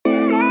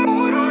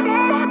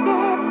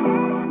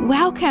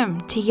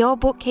Welcome to Your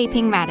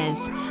Bookkeeping Matters.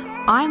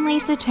 I'm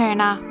Lisa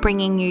Turner,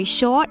 bringing you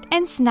short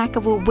and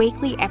snackable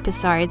weekly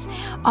episodes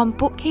on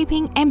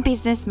bookkeeping and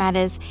business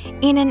matters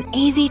in an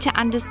easy to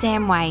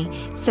understand way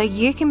so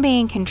you can be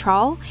in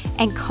control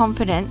and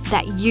confident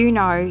that you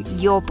know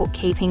your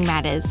bookkeeping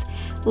matters.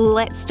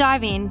 Let's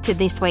dive into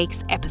this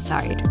week's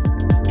episode.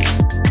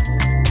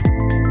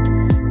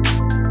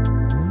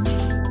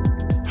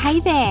 Hey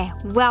there,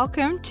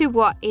 welcome to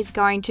what is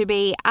going to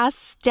be a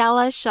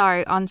stellar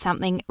show on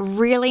something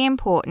really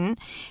important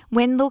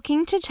when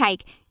looking to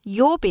take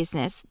your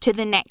business to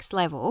the next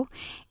level.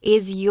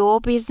 Is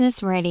your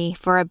business ready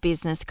for a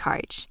business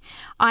coach?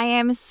 I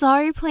am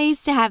so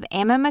pleased to have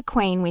Emma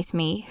McQueen with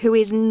me, who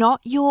is not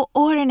your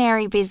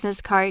ordinary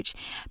business coach,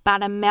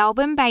 but a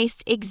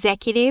Melbourne-based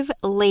executive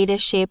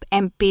leadership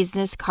and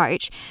business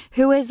coach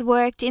who has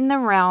worked in the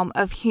realm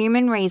of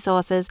human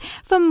resources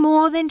for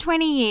more than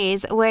 20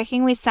 years,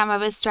 working with some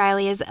of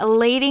Australia's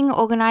leading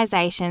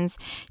organisations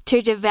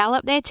to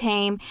develop their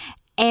team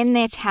and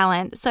their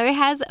talent, so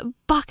has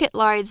bucket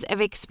loads of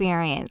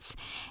experience.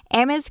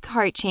 Emma's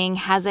coaching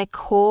has a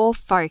core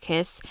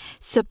focus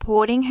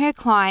supporting her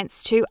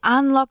clients to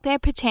unlock their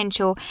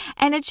potential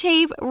and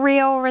achieve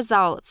real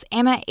results.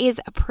 Emma is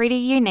pretty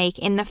unique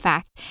in the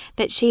fact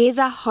that she is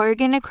a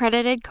Hogan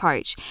accredited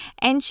coach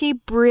and she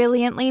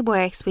brilliantly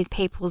works with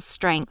people's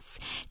strengths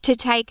to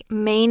take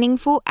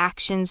meaningful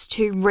actions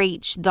to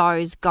reach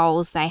those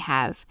goals they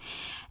have.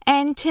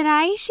 And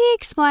today she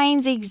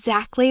explains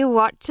exactly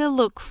what to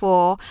look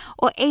for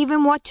or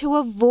even what to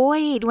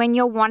avoid when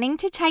you're wanting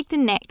to take the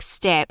next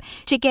step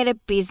to get a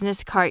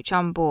business coach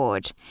on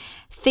board.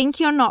 Think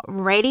you're not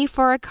ready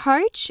for a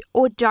coach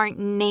or don't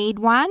need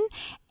one?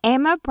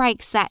 Emma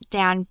breaks that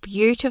down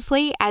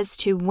beautifully as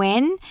to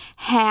when,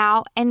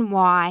 how, and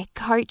why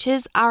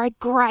coaches are a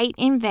great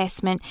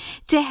investment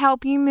to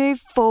help you move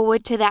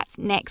forward to that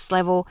next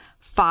level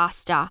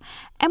faster,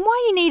 and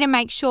why you need to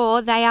make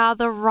sure they are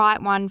the right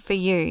one for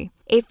you.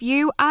 If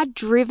you are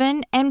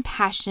driven and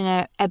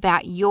passionate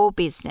about your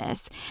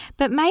business,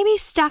 but maybe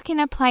stuck in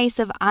a place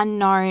of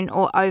unknown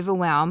or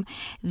overwhelm,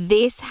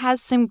 this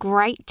has some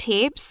great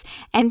tips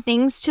and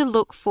things to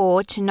look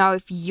for to know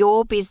if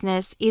your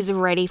business is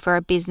ready for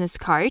a business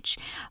coach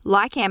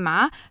like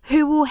Emma,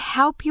 who will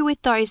help you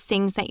with those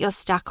things that you're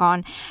stuck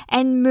on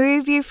and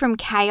move you from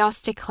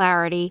chaos to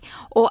clarity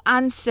or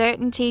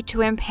uncertainty to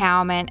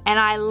empowerment. And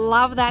I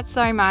love that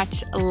so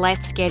much.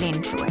 Let's get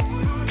into it.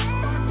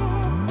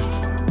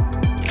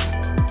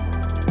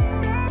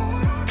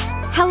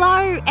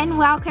 Hello and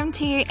welcome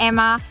to you,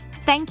 Emma.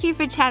 Thank you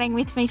for chatting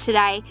with me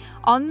today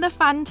on the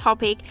fun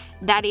topic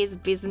that is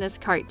business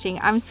coaching.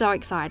 I'm so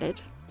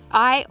excited.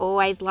 I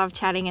always love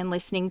chatting and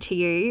listening to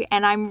you,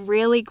 and I'm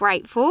really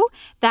grateful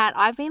that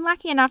I've been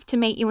lucky enough to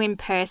meet you in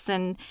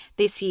person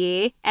this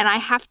year. And I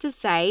have to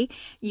say,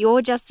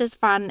 you're just as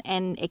fun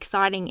and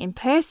exciting in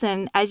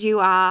person as you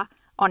are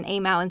on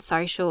email and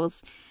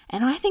socials.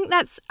 And I think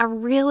that's a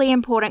really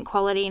important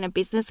quality in a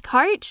business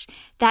coach,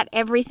 that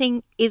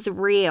everything is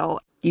real.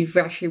 You've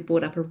actually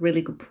brought up a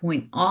really good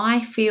point.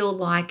 I feel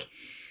like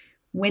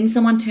when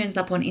someone turns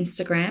up on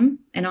Instagram,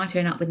 and I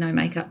turn up with no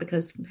makeup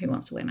because who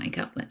wants to wear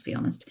makeup, let's be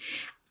honest.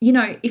 You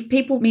know, if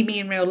people meet me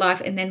in real life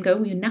and then go,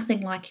 oh, you're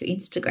nothing like your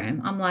Instagram,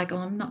 I'm like, oh,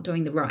 I'm not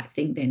doing the right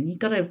thing then. You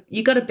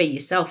gotta be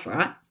yourself,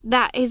 right?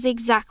 That is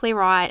exactly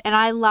right. And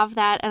I love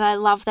that. And I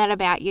love that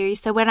about you.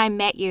 So when I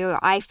met you,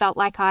 I felt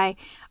like I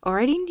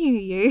already knew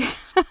you.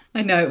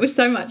 I know. It was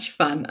so much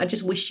fun. I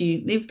just wish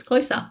you lived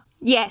closer.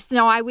 Yes.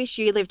 No, I wish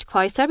you lived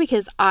closer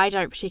because I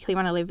don't particularly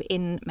want to live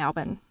in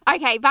Melbourne.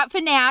 Okay. But for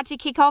now, to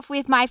kick off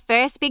with my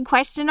first big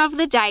question of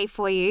the day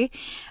for you,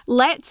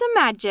 let's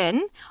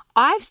imagine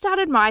I've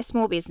started my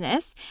small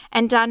business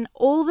and done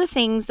all the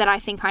things that I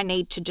think I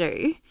need to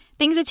do.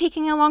 Things are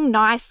ticking along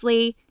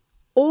nicely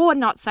or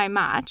not so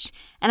much.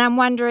 And I'm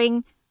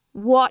wondering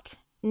what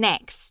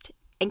next,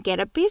 and get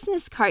a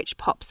business coach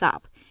pops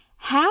up.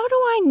 How do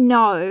I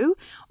know,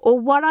 or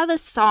what are the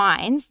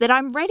signs that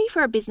I'm ready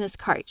for a business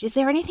coach? Is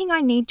there anything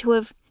I need to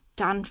have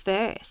done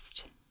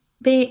first?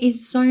 There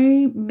is so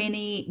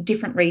many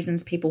different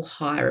reasons people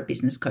hire a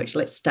business coach.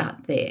 Let's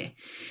start there.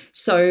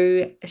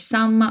 So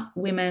some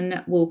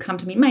women will come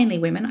to me, mainly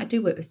women. I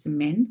do work with some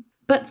men,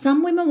 but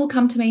some women will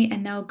come to me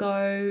and they'll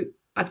go,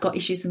 I've got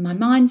issues with my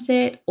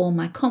mindset or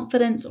my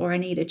confidence, or I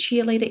need a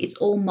cheerleader. It's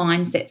all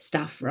mindset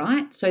stuff,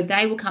 right? So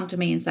they will come to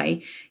me and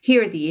say,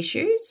 here are the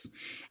issues.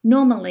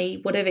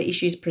 Normally, whatever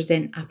issues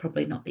present are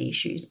probably not the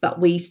issues,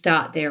 but we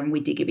start there and we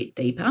dig a bit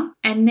deeper.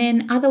 And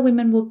then other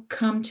women will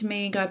come to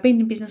me and go, I've been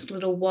in business a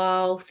little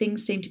while.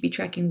 Things seem to be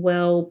tracking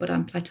well, but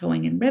I'm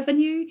plateauing in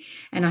revenue.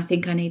 And I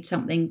think I need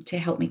something to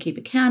help me keep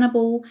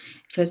accountable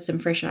for some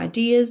fresh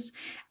ideas.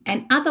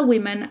 And other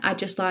women are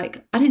just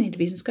like, I don't need a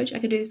business coach. I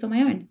can do this on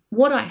my own.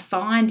 What I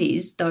find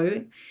is,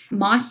 though,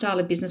 my style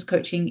of business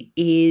coaching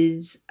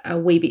is a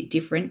wee bit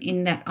different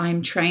in that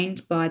I'm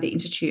trained by the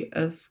Institute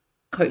of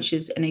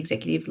coaches and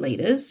executive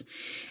leaders.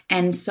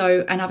 And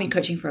I've been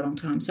coaching for a long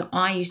time. So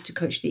I used to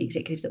coach the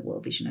executives at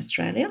World Vision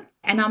Australia.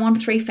 And I'm on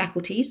 3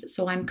 faculties.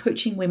 So I'm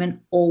coaching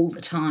women all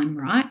the time,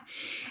 right?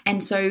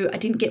 And so I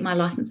didn't get my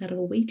license out of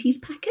a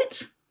Wheaties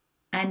packet.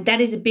 And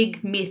that is a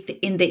big myth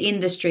in the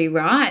industry,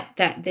 right?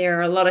 That there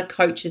are a lot of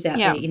coaches out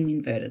there in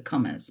inverted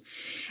commas.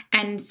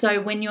 And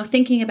so when you're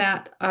thinking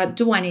about,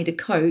 do I need a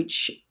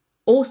coach?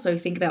 Also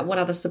think about what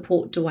other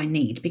support do I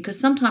need? Because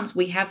sometimes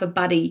we have a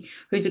buddy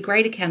who's a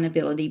great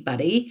accountability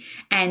buddy.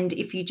 And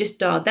if you just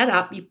dial that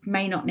up, you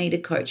may not need a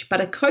coach. But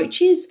a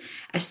coach is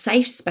a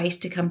safe space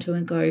to come to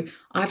and go,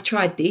 I've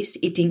tried this,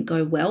 it didn't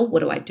go well. What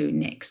do I do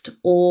next?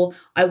 Or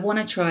I want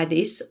to try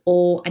this,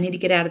 or I need to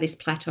get out of this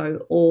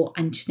plateau, or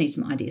I just need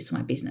some ideas for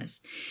my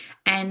business.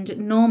 And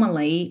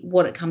normally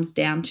what it comes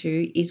down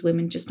to is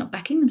women just not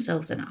backing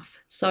themselves enough.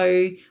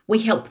 So we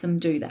help them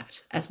do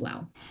that as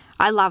well.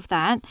 I love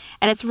that.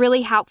 And it's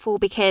really helpful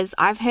because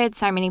I've heard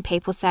so many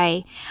people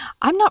say,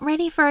 I'm not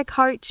ready for a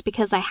coach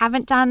because I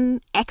haven't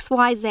done X,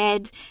 Y,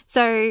 Z.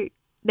 So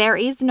there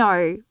is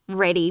no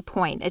ready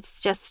point.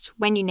 It's just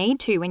when you need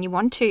to, when you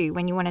want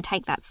to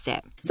take that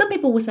step. Some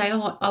people will say,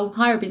 I'll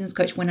hire a business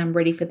coach when I'm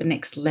ready for the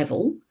next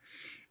level.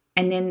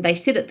 And then they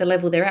sit at the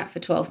level they're at for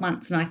 12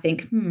 months. And I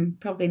think,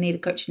 probably need a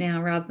coach now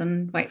rather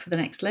than wait for the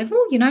next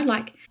level,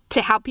 like.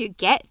 To help you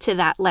get to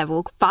that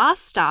level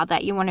faster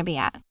that you want to be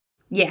at.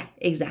 Yeah,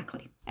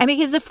 exactly. And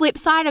because the flip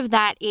side of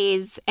that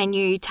is, and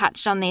you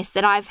touched on this,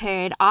 that I've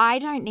heard, I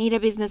don't need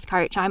a business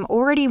coach. I'm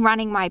already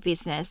running my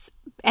business.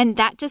 And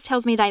that just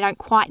tells me they don't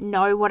quite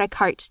know what a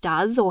coach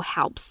does or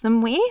helps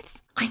them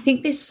with. I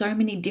think there's so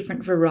many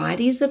different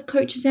varieties of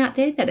coaches out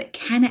there that it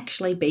can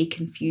actually be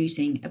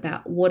confusing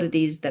about what it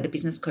is that a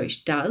business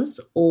coach does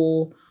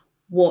or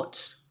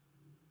what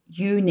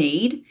you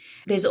need.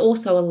 There's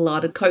also a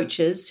lot of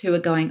coaches who are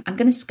going, I'm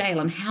going to scale,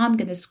 and how I'm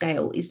going to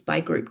scale is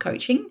by group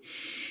coaching.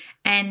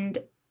 And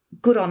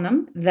good on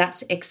them.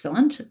 That's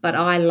excellent. But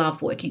I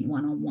love working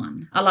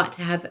one-on-one. I like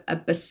to have a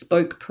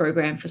bespoke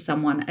program for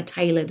someone, a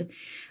tailored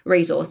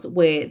resource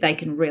where they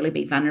can really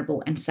be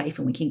vulnerable and safe,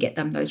 and we can get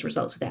them those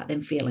results without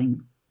them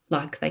feeling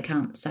like they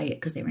can't say it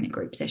because they're in a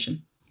group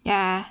session.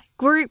 Yeah,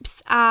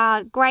 groups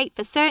are great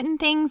for certain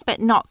things, but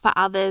not for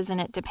others.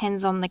 And it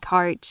depends on the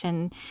coach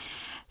and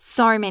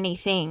so many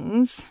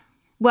things.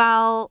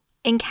 Well,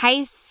 in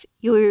case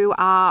you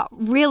are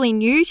really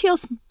new to your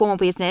small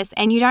business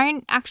and you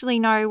don't actually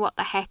know what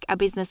the heck a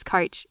business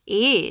coach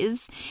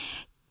is,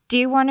 do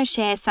you want to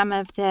share some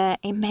of the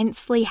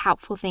immensely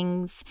helpful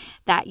things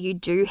that you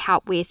do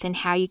help with and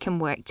how you can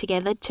work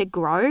together to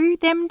grow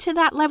them to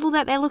that level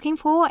that they're looking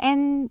for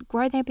and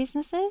grow their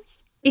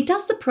businesses? It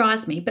does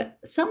surprise me, but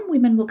some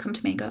women will come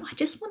to me and go, I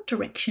just want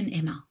direction,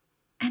 Emma.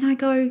 And I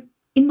go,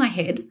 in my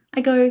head,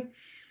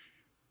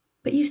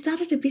 but you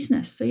started a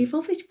business, so you've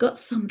obviously got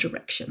some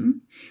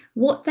direction.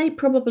 What they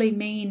probably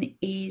mean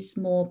is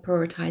more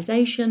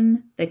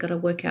prioritization. They've got to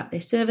work out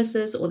their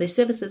services, or their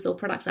services or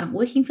products aren't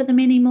working for them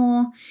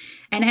anymore.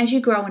 And as you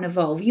grow and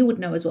evolve, you would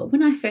know as well.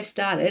 When I first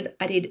started,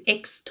 I did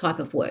X type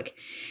of work.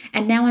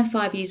 And now I'm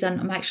 5 years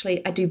on,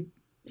 I do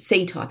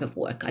C type of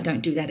work. I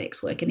don't do that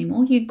X work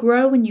anymore. You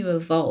grow and you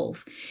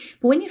evolve.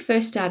 But when you're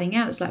first starting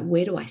out, it's like,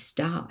 where do I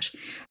start?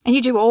 And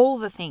you do all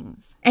the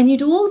things. And you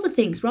do all the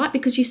things, right?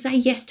 Because you say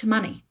yes to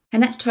money.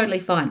 And that's totally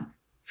fine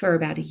for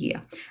about a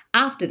year.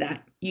 After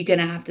that, you're going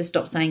to have to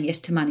stop saying yes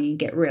to money and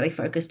get really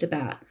focused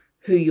about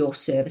who you're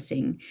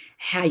servicing,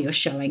 how you're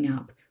showing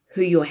up,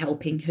 who you're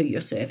helping, who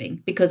you're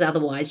serving, because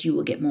otherwise you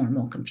will get more and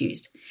more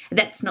confused.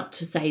 That's not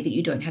to say that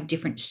you don't have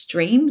different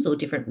streams or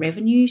different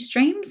revenue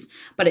streams,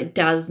 but it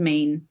does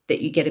mean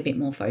that you get a bit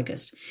more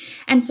focused.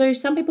 And so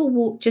some people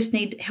will just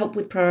need help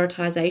with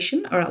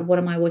prioritization. All right, what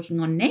am I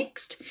working on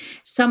next?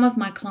 Some of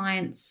my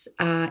clients,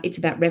 it's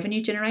about revenue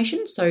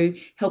generation. So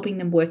helping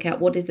them work out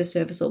what is the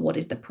service or what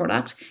is the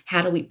product,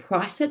 how do we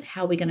price it,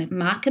 how are we going to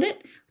market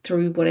it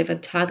through whatever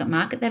target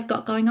market they've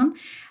got going on.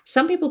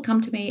 Some people come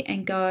to me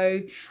and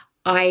go,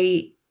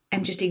 I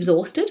am just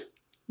exhausted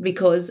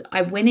because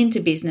I went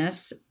into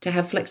business to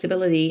have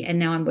flexibility and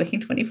now I'm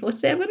working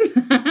 24/7.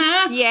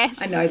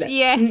 Yes. I know that.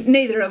 Yes.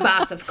 Neither of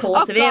us, of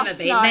course, have ever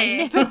been there.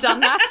 Never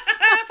done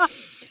that.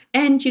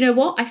 And you know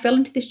what? I fell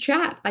into this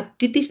trap. I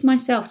did this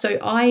myself. So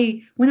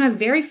when I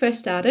very first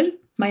started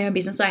my own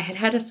business, I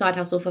had a side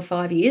hustle for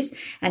 5 years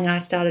and then I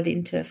started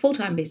into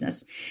full-time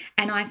business.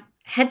 And I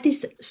had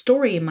this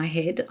story in my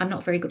head, I'm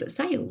not very good at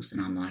sales. And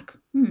I'm like,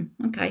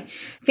 okay.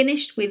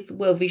 Finished with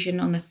World Vision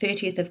on the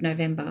 30th of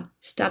November,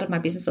 started my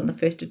business on the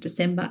 1st of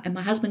December. And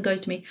my husband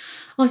goes to me,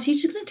 oh, so you're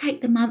just going to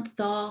take the month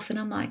off? And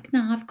I'm like,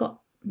 no, I've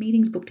got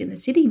meetings booked in the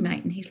city,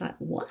 mate. And he's like,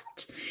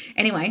 what?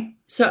 Anyway,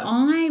 so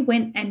I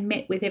went and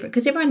met with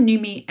because everyone knew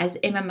me as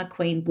Emma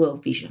McQueen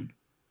World Vision.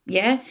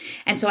 Yeah.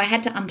 And so I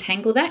had to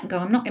untangle that and go,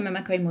 I'm not Emma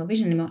McQueen World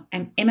Vision anymore.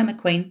 I'm Emma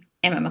McQueen,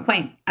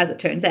 as it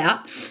turns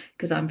out,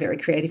 because I'm very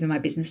creative in my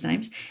business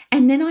names.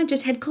 And then I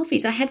just had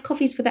coffees. I had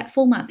coffees for that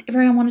full month.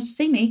 Everyone wanted to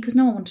see me because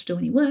no one wanted to do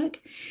any work.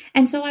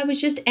 And so I was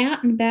just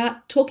out and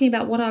about talking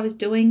about what I was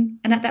doing.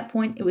 And at that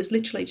point, it was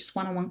literally just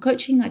one-on-one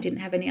coaching. I didn't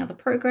have any other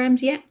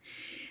programs yet.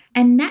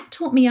 And that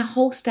taught me a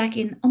whole stack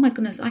in, oh my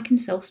goodness, I can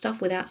sell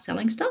stuff without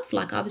selling stuff.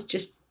 Like I was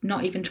just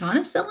not even trying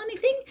to sell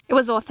anything. It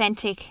was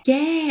authentic.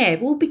 Yeah.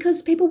 Well,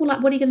 because people were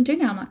like, what are you going to do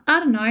now? I'm like, I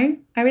don't know.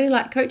 I really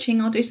like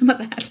coaching. I'll do some of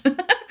that.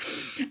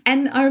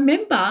 And I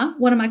remember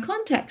one of my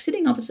contacts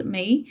sitting opposite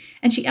me,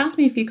 and she asked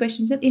me a few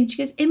questions at the end. She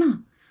goes,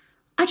 Emma,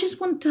 I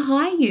just want to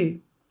hire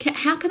you.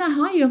 How can I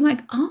hire you? I'm like,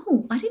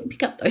 oh, I didn't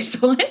pick up those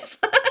signs.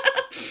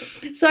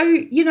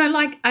 So,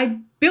 like I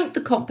built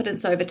the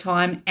confidence over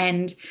time,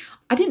 and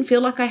I didn't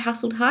feel like I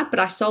hustled hard, but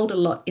I sold a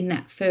lot in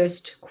that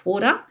first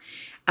quarter,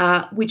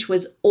 which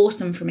was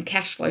awesome from a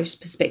cash flow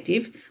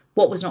perspective.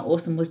 What was not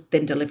awesome was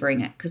then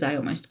delivering it, because I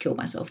almost killed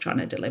myself trying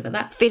to deliver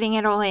that. Fitting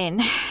it all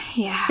in.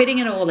 Yeah. Fitting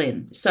it all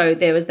in. So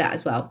there was that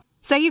as well.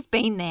 So you've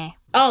been there.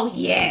 Oh,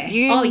 yeah.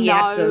 You know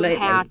absolutely.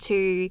 how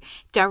to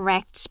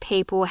direct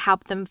people,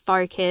 help them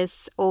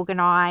focus,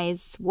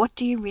 organise. What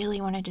do you really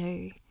want to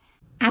do?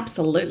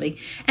 Absolutely.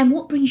 And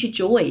what brings you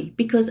joy?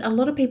 Because a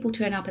lot of people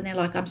turn up and they're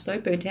like, I'm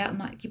so burnt out. I'm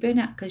like, you burn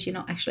out because you're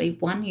not actually,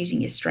 one,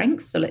 using your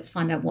strengths. So let's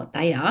find out what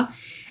they are.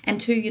 And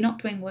two, you're not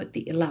doing work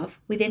that you love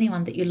with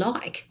anyone that you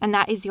like. And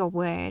that is your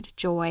word,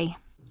 joy.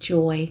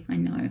 Joy. I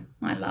know.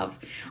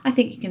 I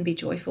think you can be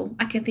joyful.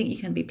 I can think you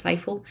can be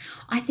playful.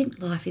 I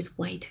think life is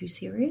way too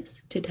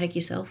serious to take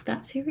yourself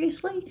that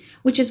seriously,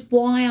 which is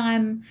why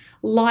I'm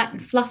light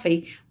and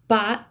fluffy.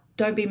 But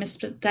don't be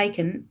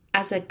mistaken,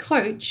 as a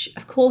coach,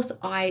 of course,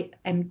 I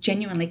am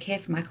genuinely care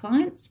for my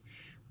clients,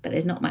 but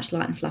there's not much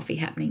light and fluffy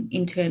happening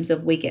in terms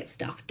of we get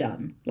stuff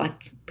done.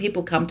 Like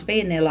people come to me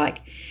and they're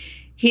like,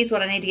 here's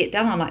what I need to get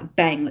done. I'm like,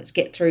 bang, let's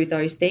get through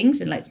those things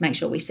and let's make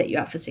sure we set you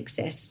up for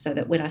success so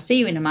that when I see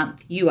you in a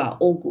month, you are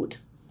all good.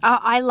 Oh,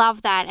 I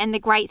love that. And the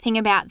great thing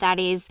about that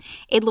is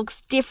it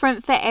looks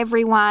different for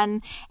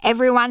everyone.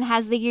 Everyone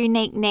has the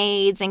unique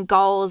needs and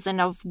goals and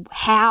of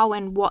how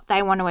and what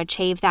they want to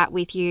achieve that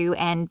with you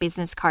and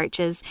business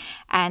coaches.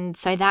 And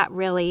so that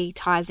really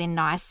ties in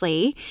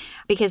nicely,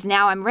 because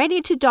now I'm ready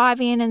to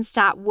dive in and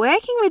start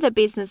working with a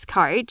business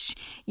coach.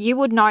 You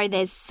would know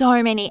there's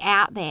so many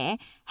out there.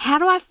 How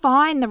do I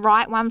find the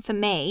right one for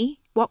me?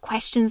 What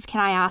questions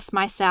can I ask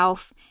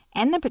myself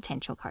and the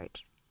potential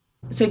coach?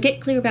 So get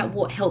clear about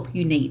what help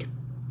you need.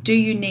 Do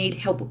you need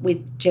help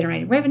with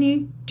generating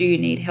revenue? Do you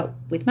need help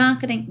with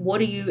marketing? What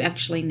do you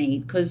actually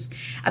need? Because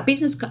a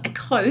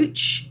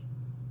coach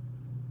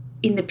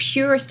in the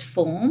purest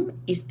form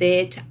is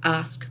there to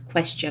ask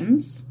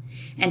questions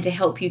and to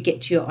help you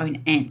get to your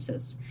own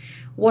answers.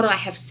 What I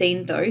have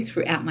seen, though,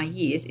 throughout my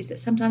years is that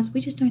sometimes we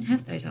just don't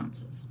have those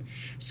answers.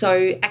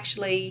 So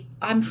actually,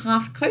 I'm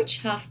half coach,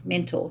 half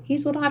mentor.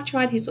 Here's what I've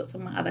tried. Here's what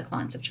some of my other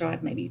clients have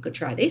tried. Maybe you could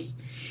try this.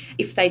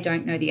 If they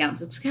don't know the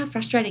answer, how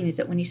frustrating is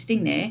it when you're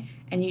sitting there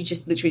and you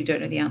just literally don't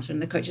know the answer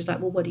and the coach is like,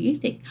 well, what do you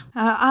think?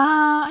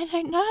 I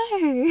don't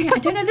know. Yeah, I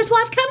don't know. That's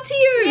why I've come to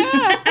you.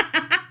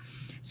 Yeah.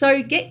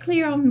 So get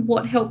clear on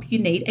what help you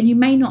need, and you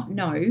may not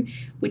know,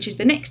 which is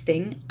the next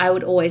thing. I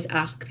would always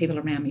ask people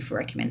around me for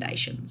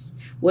recommendations.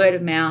 Word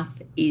of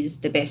mouth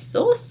is the best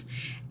source.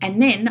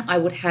 And then I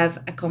would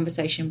have a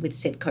conversation with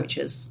said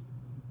coaches,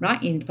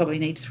 right? You probably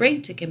need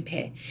 3 to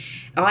compare.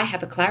 I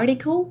have a clarity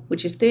call,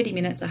 which is 30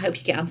 minutes. I hope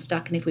you get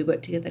unstuck, and if we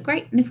work together,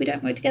 great. And if we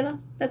don't work together,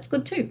 that's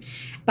good too.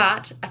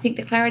 But I think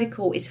the clarity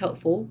call is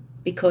helpful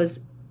because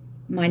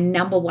my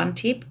number one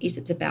tip is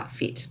it's about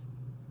fit.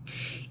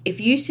 If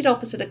you sit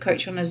opposite a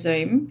coach on a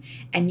Zoom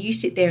and you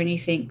sit there and you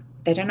think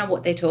they don't know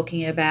what they're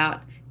talking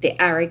about, they're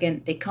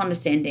arrogant, they're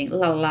condescending,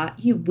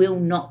 you will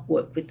not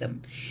work with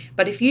them.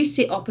 But if you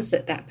sit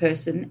opposite that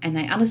person and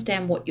they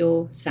understand what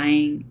you're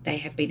saying, they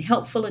have been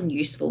helpful and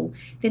useful,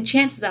 then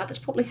chances are that's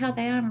probably how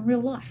they are in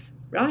real life,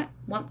 right?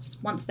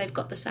 Once they've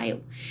got the sale.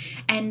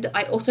 And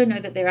I also know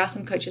that there are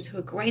some coaches who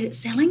are great at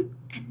selling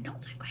and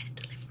not so great at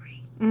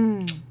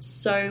delivery.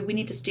 So we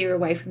need to steer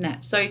away from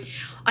that. So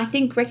I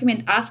think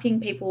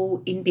asking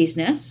people in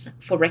business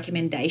for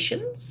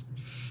recommendations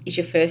is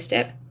your first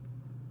step.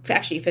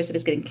 Actually, your first step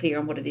is getting clear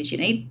on what it is you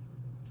need,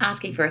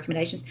 asking for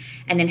recommendations,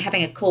 and then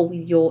having a call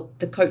with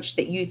the coach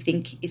that you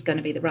think is going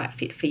to be the right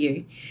fit for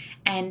you,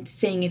 and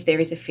seeing if there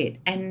is a fit,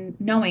 and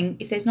knowing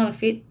if there's not a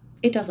fit,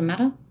 it doesn't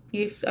matter.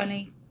 You've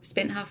only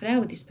spent half an hour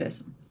with this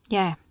person.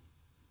 Yeah.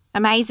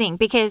 Amazing,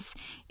 because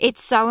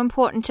it's so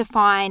important to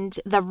find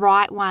the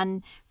right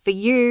one for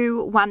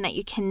you, one that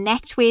you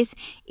connect with,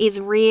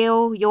 is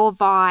real, your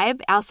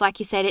vibe. Else, like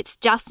you said, it's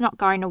just not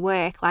going to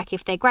work. Like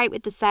if they're great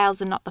with the sales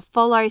and not the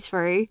follow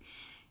through,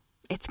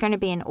 it's going to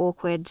be an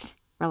awkward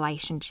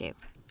relationship.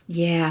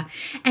 Yeah.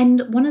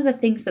 And one of the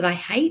things that I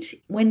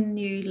hate when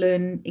you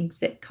learn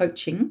exec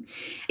coaching,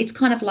 it's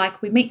kind of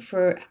like we meet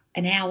for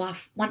an hour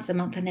once a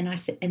month and then I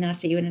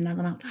see you in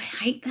another month. I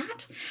hate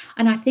that.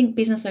 And I think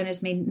business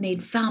owners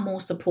need far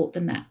more support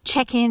than that.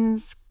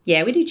 Check-ins.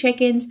 Yeah, we do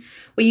check-ins.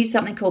 We use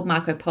something called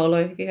Marco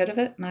Polo. Have you heard of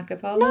it? Marco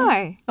Polo?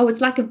 No. Oh,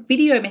 it's like a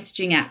video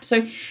messaging app.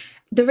 So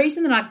the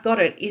reason that I've got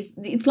it is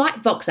it's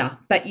like Voxer,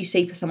 but you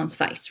see someone's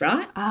face,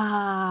 right?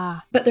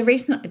 Ah. But the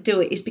reason that I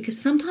do it is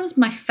because sometimes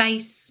my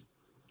face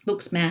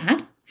looks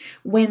mad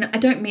when I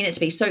don't mean it to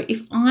be. So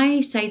if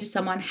I say to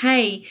someone,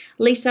 hey,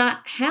 Lisa,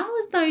 how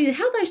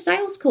are those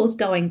sales calls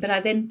going? But I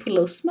then put a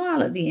little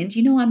smile at the end,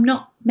 I'm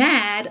not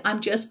mad. I'm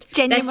just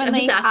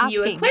genuinely asking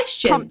you a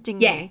question.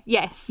 Prompting you.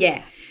 Yes.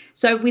 Yeah.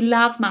 So we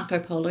love Marco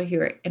Polo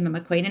here at Emma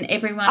McQueen, and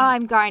everyone.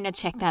 I'm going to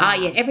check that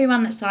out. Yeah.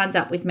 Everyone that signs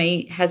up with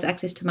me has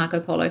access to Marco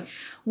Polo,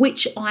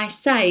 which I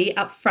say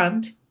up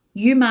front,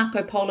 you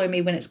Marco Polo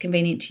me when it's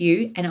convenient to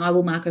you, and I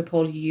will Marco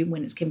Polo you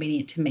when it's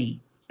convenient to me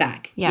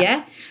back.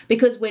 Yeah.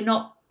 Because we're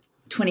not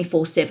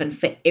 24/7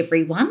 for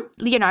everyone.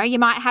 You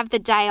might have the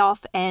day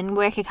off and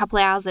work a couple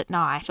of hours at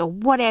night or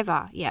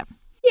whatever. Yeah.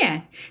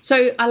 Yeah.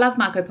 So I love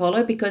Marco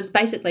Polo because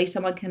basically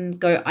someone can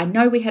go, I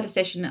know we had a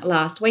session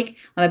last week.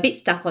 I'm a bit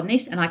stuck on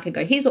this, and I can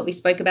go, here's what we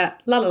spoke about,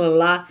 la, la, la,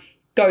 la,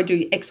 go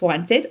do X, Y,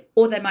 and Z.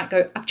 Or they might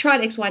go, I've tried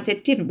X, Y, and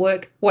Z, didn't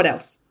work. What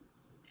else?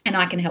 And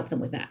I can help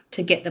them with that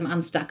to get them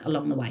unstuck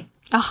along the way.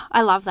 Oh,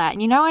 I love that.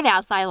 And you know what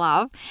else I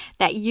love?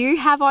 That you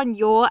have on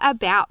your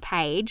About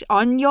page,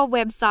 on your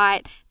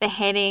website, the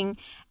heading,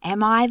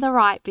 Am I the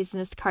right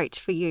business coach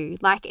for you?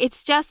 Like,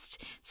 it's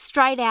just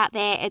straight out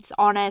there. It's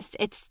honest.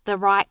 It's the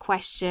right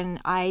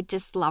question. I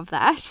just love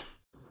that.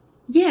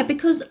 Yeah,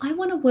 because I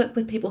want to work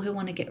with people who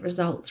want to get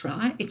results,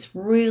 right? It's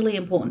really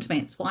important to me.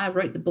 It's why I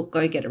wrote the book,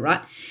 Go Get It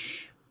Right.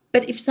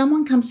 But if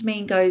someone comes to me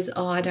and goes,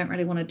 I don't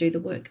really want to do the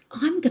work,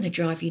 I'm going to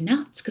drive you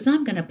nuts because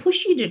I'm going to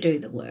push you to do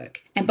the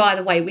work. And by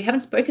the way, we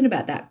haven't spoken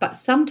about that, but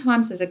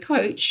sometimes as a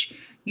coach,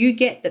 you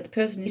get that the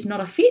person is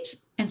not a fit.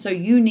 And so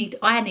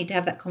I need to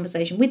have that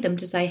conversation with them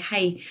to say,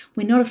 hey,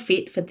 we're not a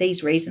fit for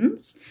these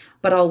reasons,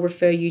 but I'll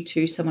refer you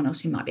to someone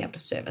else who might be able to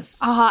service.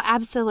 Oh,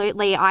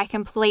 absolutely. I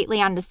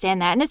completely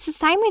understand that. And it's the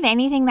same with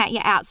anything that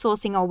you're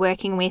outsourcing or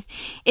working with.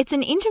 It's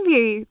an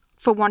interview,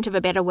 for want of a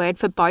better word,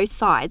 for both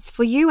sides,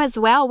 for you as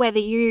well, whether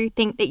you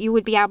think that you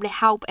would be able to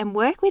help and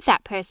work with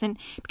that person.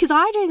 Because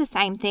I do the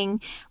same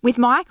thing with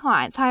my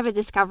clients. I have a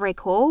discovery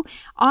call.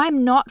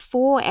 I'm not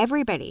for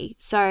everybody.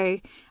 So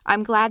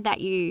I'm glad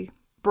that you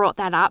brought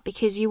that up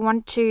because you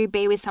want to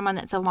be with someone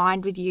that's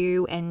aligned with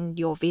you and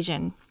your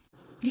vision.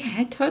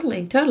 Yeah,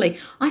 totally.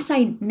 I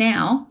say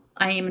now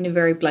I am in a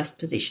very blessed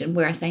position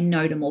where I say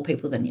no to more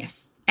people than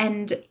yes.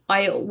 And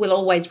I will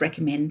always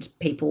recommend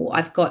people.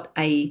 I've got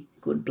a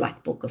good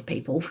black book of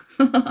people,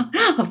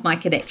 of my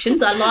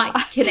connections. I like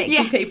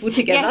connecting people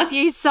together. Yes,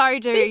 you so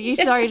do. You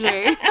so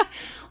do.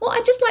 Well,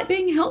 I just like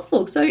being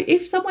helpful. So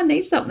if someone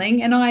needs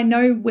something and I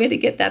know where to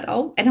get that,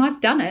 and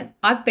I've done it,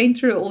 I've been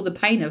through all the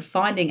pain of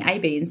finding A,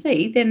 B, and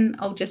C, then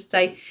I'll just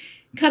say,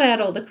 cut out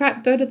all the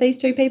crap, go to these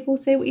two people,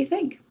 see what you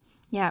think.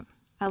 Yeah.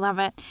 I love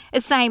it.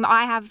 It's same.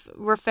 I have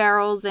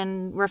referrals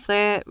and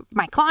refer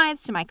my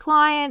clients to my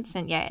clients.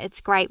 And yeah, it's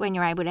great when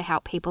you're able to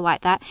help people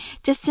like that.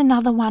 Just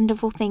another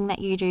wonderful thing that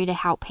you do to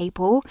help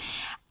people.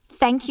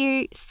 Thank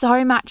you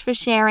so much for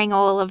sharing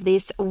all of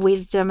this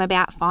wisdom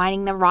about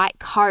finding the right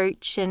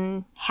coach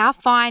and how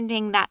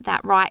finding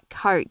that right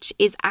coach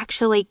is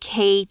actually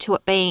key to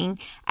it being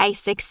a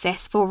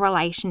successful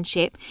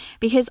relationship,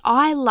 because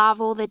I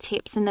love all the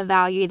tips and the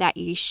value that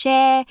you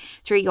share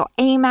through your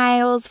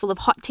emails full of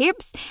hot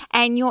tips,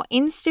 and your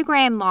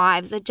Instagram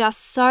lives are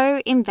just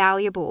so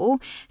invaluable.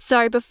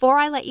 So before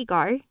I let you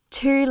go,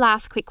 2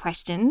 last quick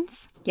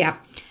questions. Yeah.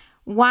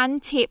 One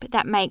tip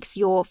that makes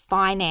your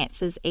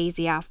finances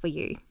easier for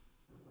you.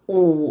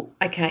 Oh,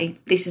 okay.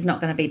 This is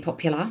not going to be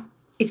popular.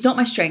 It's not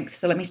my strength,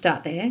 so let me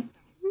start there.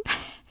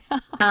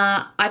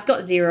 I've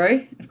got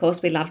Xero. Of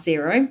course, we love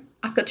Xero.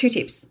 I've got 2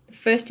 tips. The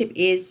first tip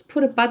is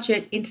put a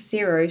budget into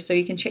Xero so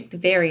you can check the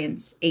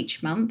variance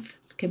each month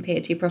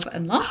compared to your profit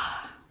and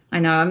loss. I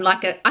know,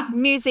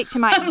 I'm music to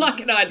my I'm like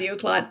an ideal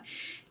client.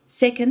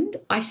 Second,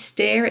 I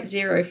stare at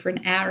Xero for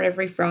an hour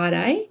every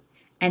Friday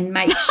and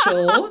make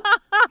sure,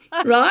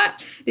 right?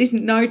 There's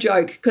no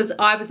joke because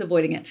I was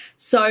avoiding it.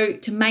 So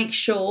to make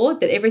sure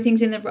that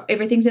everything's in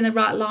the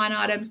right line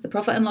items, the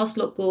profit and loss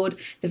look good,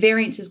 the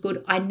variance is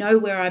good. I know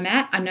where I'm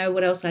at. I know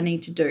what else I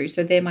need to do.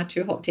 So they're my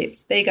 2 hot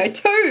tips. There you go,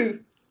 2.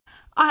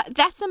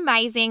 That's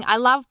amazing. I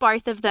love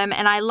both of them,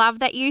 and I love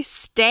that you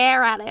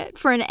stare at it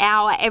for an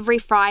hour every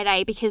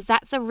Friday, because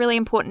that's a really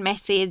important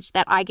message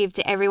that I give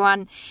to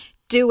everyone.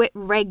 Do it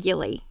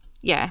regularly.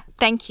 Yeah,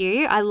 thank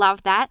you. I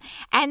love that.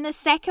 And the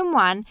second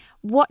one,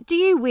 what do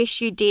you wish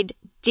you did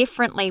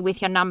differently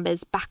with your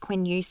numbers back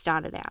when you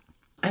started out?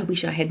 I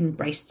wish I had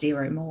embraced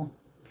Xero more.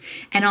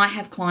 And I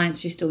have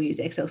clients who still use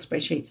Excel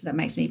spreadsheets, so that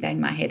makes me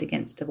bang my head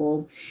against the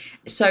wall.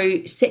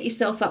 So set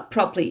yourself up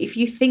properly. If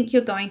you think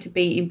you're going to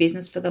be in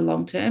business for the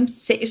long term,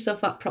 set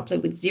yourself up properly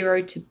with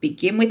Xero to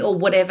begin with, or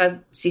whatever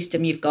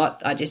system you've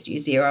got. I just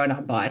use Xero and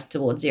I'm biased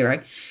towards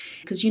Xero.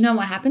 Because you know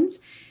what happens?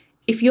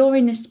 If you're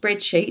in a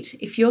spreadsheet,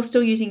 if you're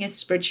still using a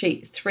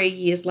spreadsheet 3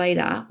 years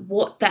later,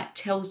 what that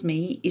tells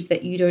me is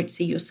that you don't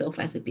see yourself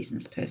as a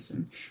business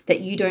person, that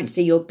you don't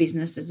see your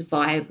business as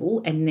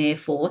viable and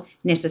therefore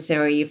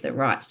necessary of the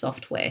right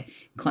software.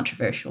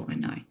 Controversial, I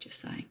know, just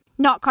saying.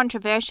 Not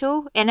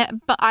controversial,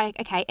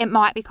 it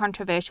might be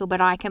controversial,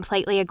 but I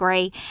completely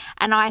agree.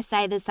 And I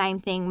say the same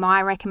thing.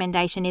 My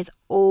recommendation is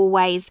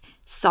always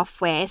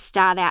software.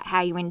 Start out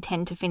how you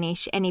intend to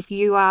finish. And if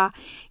you are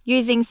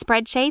using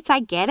spreadsheets,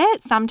 I get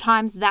it.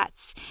 Sometimes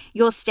that's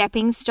your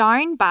stepping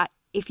stone, but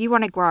if you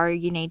want to grow,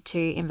 you need to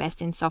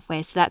invest in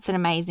software. So that's an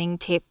amazing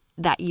tip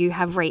that you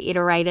have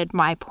reiterated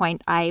my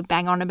point I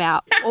bang on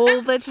about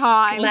all the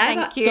time.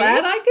 Thank you.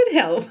 Glad I could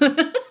help.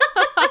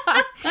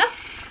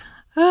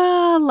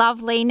 Oh,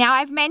 lovely. Now,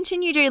 I've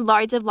mentioned you do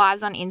loads of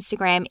lives on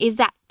Instagram. Is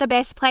that the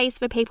best place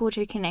for people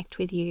to connect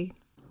with you?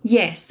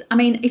 Yes. I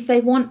mean, if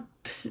they want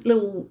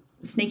little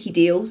sneaky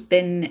deals,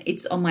 then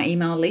it's on my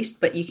email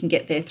list, but you can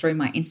get there through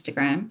my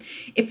Instagram.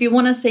 If you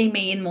want to see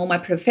me in more my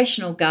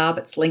professional garb,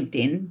 it's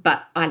LinkedIn,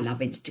 but I love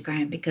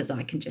Instagram because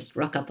I can just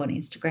rock up on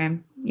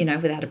Instagram,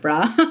 without a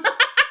bra.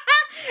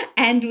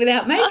 And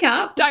without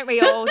makeup. Don't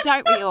we all?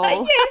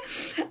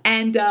 Yeah.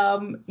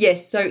 And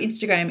yes, so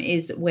Instagram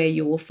is where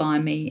you will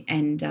find me,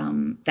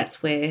 and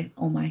that's where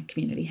all my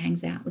community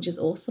hangs out, which is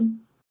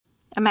awesome.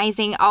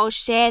 Amazing. I'll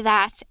share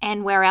that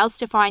and where else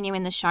to find you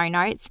in the show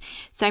notes.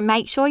 So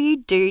make sure you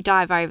do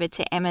dive over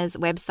to Emma's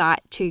website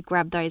to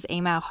grab those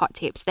email hot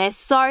tips. They're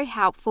so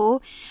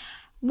helpful.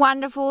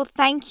 Wonderful.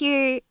 Thank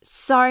you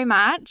so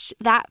much.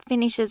 That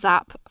finishes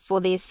up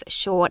for this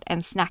short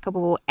and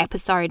snackable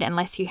episode,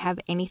 unless you have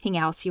anything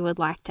else you would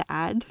like to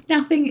add.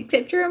 Nothing,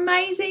 except you're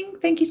amazing.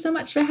 Thank you so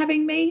much for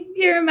having me.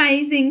 You're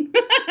amazing.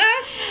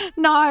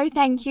 No,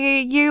 thank you.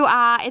 You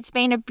are. It's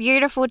been a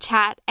beautiful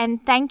chat,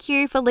 and thank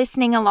you for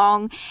listening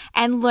along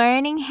and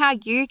learning how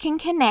you can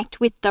connect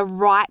with the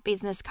right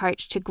business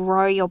coach to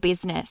grow your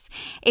business.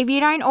 If you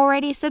don't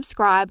already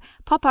subscribe,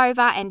 pop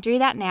over and do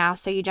that now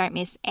so you don't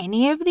miss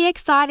any of the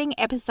exciting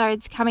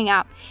episodes coming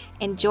up.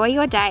 Enjoy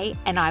your day,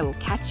 and I will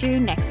catch you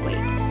next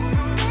week.